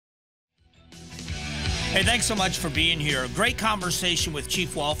Hey, thanks so much for being here. Great conversation with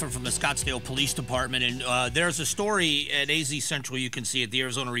Chief Walther from the Scottsdale Police Department. And there's a story at AZ Central, you can see at the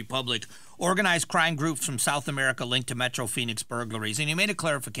Arizona Republic, organized crime groups from South America linked to Metro Phoenix burglaries. And he made a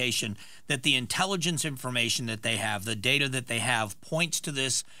clarification that the intelligence information that they have, the data that they have, points to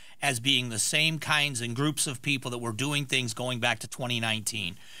this as being the same kinds and groups of people that were doing things going back to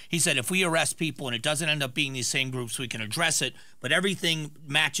 2019. He said if we arrest people and it doesn't end up being these same groups, we can address it, but everything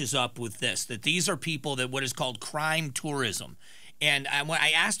matches up with this, that these are people that what is called crime tourism. And when I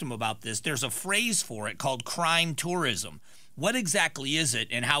asked him about this, there's a phrase for it called crime tourism. What exactly is it,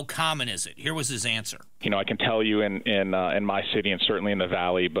 and how common is it? Here was his answer. You know, I can tell you in my city and certainly in the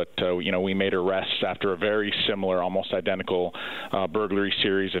Valley, but, you know, we made arrests after a very similar, almost identical burglary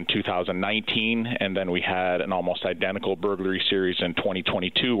series in 2019, and then we had an almost identical burglary series in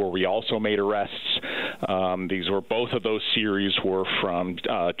 2022 where we also made arrests. Both of those series were from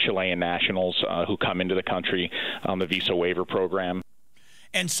Chilean nationals who come into the country on the visa waiver program.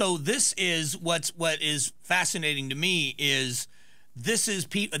 And so this is what is fascinating to me is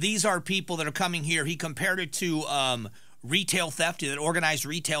these are people that are coming here. He compared it to retail theft, that organized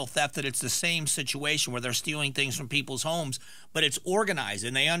retail theft, that it's the same situation where they're stealing things from people's homes, but it's organized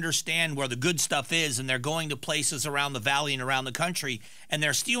and they understand where the good stuff is and they're going to places around the valley and around the country and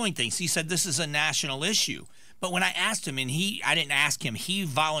they're stealing things. He said this is a national issue. But when I asked him, and I didn't ask him, he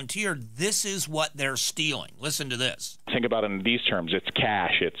volunteered, this is what they're stealing. Listen to this. Think about it in these terms. It's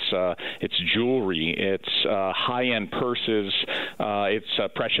cash, it's jewelry, it's high-end purses,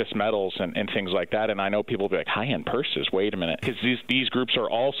 it's precious metals and things like that. And I know people will be like, high-end purses? Wait a minute. Because these groups are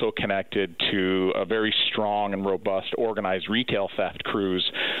also connected to a very strong and robust organized retail theft crews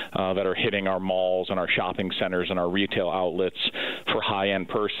that are hitting our malls and our shopping centers and our retail outlets for high-end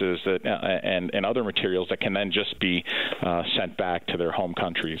purses and other materials that can then just be sent back to their home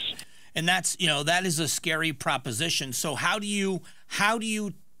countries. And that's, you know, that is a scary proposition. So how do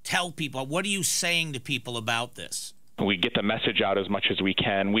you tell people, what are you saying to people about this? We get the message out as much as we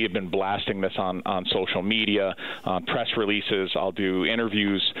can. We have been blasting this on social media, press releases. I'll do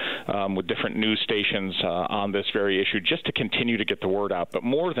interviews with different news stations on this very issue just to continue to get the word out. But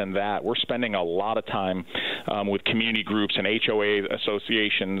more than that, we're spending a lot of time with community groups and HOA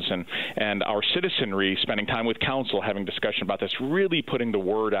associations and our citizenry, spending time with council, having discussion about this, really putting the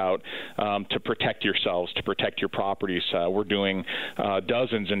word out to protect yourselves, to protect your properties. We're doing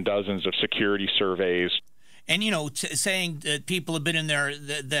dozens and dozens of security surveys. And, you know, saying that people have been in there,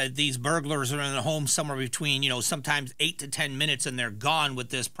 these burglars are in the home somewhere between, you know, sometimes 8 to 10 minutes and they're gone with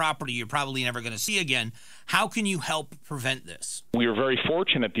this property you're probably never going to see again. How can you help prevent this? We were very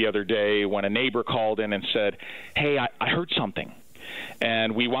fortunate the other day when a neighbor called in and said, hey, I heard something.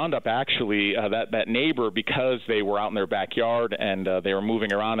 And we wound up actually that neighbor, because they were out in their backyard and they were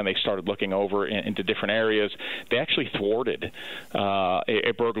moving around and they started looking over into different areas, they actually thwarted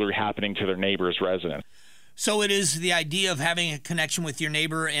a burglary happening to their neighbor's residence. So it is the idea of having a connection with your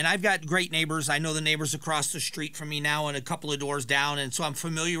neighbor. And I've got great neighbors. I know the neighbors across the street from me now and a couple of doors down. And so I'm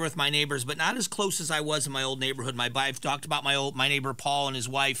familiar with my neighbors, but not as close as I was in my old neighborhood. I've talked about my neighbor Paul and his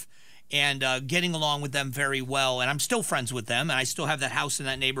wife and getting along with them very well. And I'm still friends with them. And I still have that house in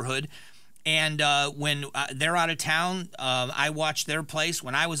that neighborhood. And when they're out of town, I watch their place.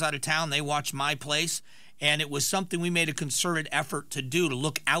 When I was out of town, they watched my place. And it was something we made a concerted effort to do, to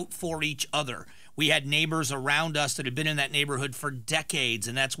look out for each other. We had neighbors around us that had been in that neighborhood for decades,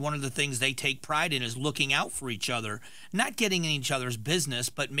 and that's one of the things they take pride in, is looking out for each other. Not getting in each other's business,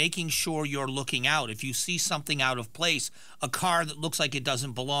 but making sure you're looking out. If you see something out of place, a car that looks like it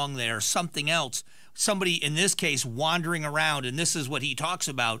doesn't belong there, something else, somebody, in this case, wandering around, and this is what he talks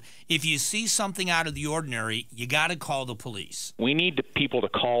about, if you see something out of the ordinary, you got to call the police. We need people to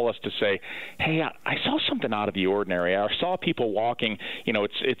call us to say, hey, I saw something out of the ordinary. I saw people walking, you know,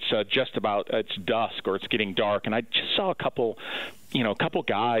 it's just about, it's dusk or it's getting dark, and I just saw a couple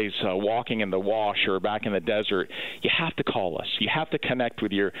guys walking in the wash or back in the desert. You have to call us. You have to connect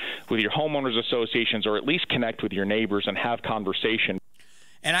with your homeowners associations, or at least connect with your neighbors and have conversation.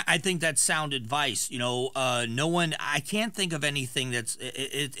 And I think that's sound advice. You know, I can't think of anything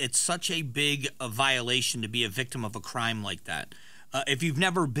it's such a big violation to be a victim of a crime like that. If you've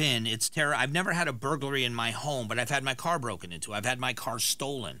never been, it's terrible. I've never had a burglary in my home, but I've had my car broken into. I've had my car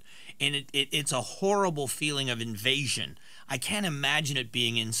stolen. And it's a horrible feeling of invasion. I can't imagine it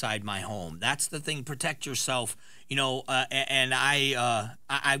being inside my home. That's the thing. Protect yourself. You know, and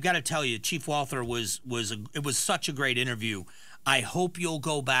I've got to tell you, Chief Walther it was such a great interview. I hope you'll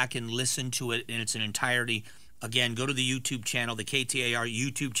go back and listen to it in its entirety. Again, go to the YouTube channel, the KTAR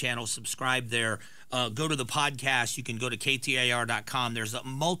YouTube channel, subscribe there. Go to the podcast. You can go to KTAR.com. There's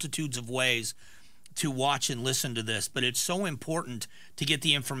multitudes of ways. to watch and listen to this, but it's so important to get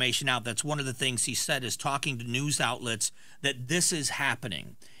the information out. That's one of the things he said, is talking to news outlets that this is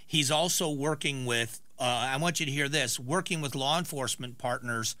happening. He's also working with, I want you to hear this, working with law enforcement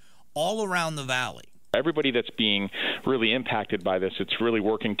partners all around the valley. Everybody that's being really impacted by this, it's really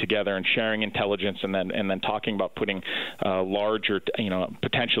working together and sharing intelligence, and then talking about putting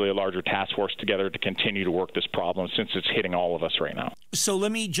potentially a larger task force together to continue to work this problem, since it's hitting all of us right now. So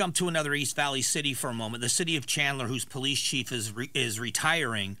let me jump to another East Valley city for a moment. The city of Chandler, whose police chief is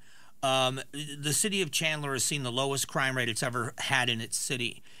retiring. The city of Chandler has seen the lowest crime rate it's ever had in its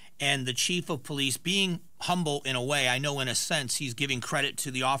city. And the chief of police, being humble in a way, I know in a sense he's giving credit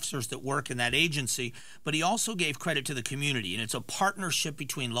to the officers that work in that agency, but he also gave credit to the community. And it's a partnership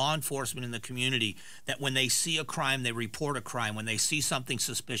between law enforcement and the community, that when they see a crime, they report a crime. When they see something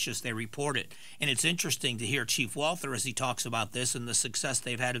suspicious, they report it. And it's interesting to hear Chief Walther, as he talks about this and the success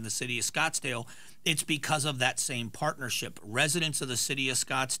they've had in the city of Scottsdale. It's because of that same partnership. Residents of the city of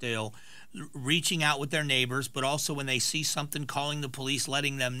Scottsdale reaching out with their neighbors, but also when they see something, calling the police,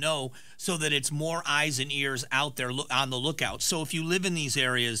 letting them know, so that it's more eyes and ears out there on the lookout. So if you live in these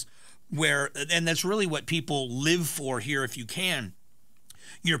areas where, and that's really what people live for here, if you can,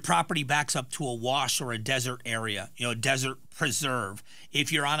 your property backs up to a wash or a desert area, a desert preserve.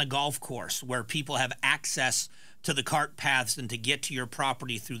 If you're on a golf course where people have access to the cart paths and to get to your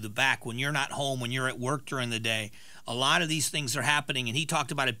property through the back when you're not home, when you're at work during the day, a lot of these things are happening. And he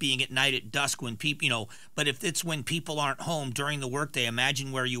talked about it being at night, at dusk, when people, but if it's when people aren't home during the workday,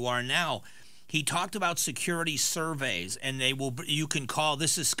 imagine where you are now. He talked about security surveys, and you can call,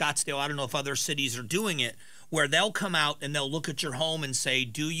 this is Scottsdale, I don't know if other cities are doing it, where they'll come out and they'll look at your home and say,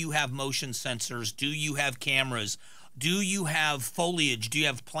 do you have motion sensors? Do you have cameras? Do you have foliage? Do you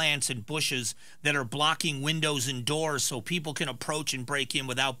have plants and bushes that are blocking windows and doors so people can approach and break in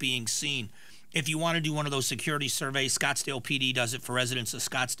without being seen? If you want to do one of those security surveys, Scottsdale PD does it for residents of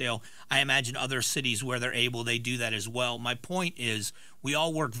Scottsdale. I imagine other cities where they're able, they do that as well. My point is, we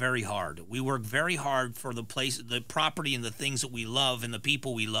all work very hard. We work very hard for the property and the things that we love and the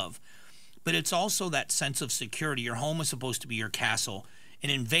people we love. But it's also that sense of security. Your home is supposed to be your castle. An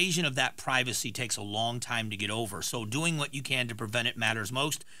invasion of that privacy takes a long time to get over. So doing what you can to prevent it matters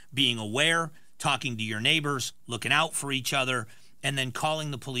most. Being aware, talking to your neighbors, looking out for each other, and then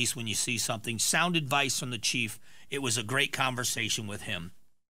calling the police when you see something. Sound advice from the chief. It was a great conversation with him.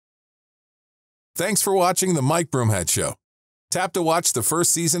 Thanks for watching the Mike Broomhead Show. Tap to watch the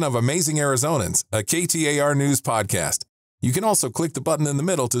first season of Amazing Arizonans, a KTAR News podcast. You can also click the button in the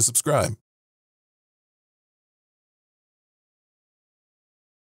middle to subscribe.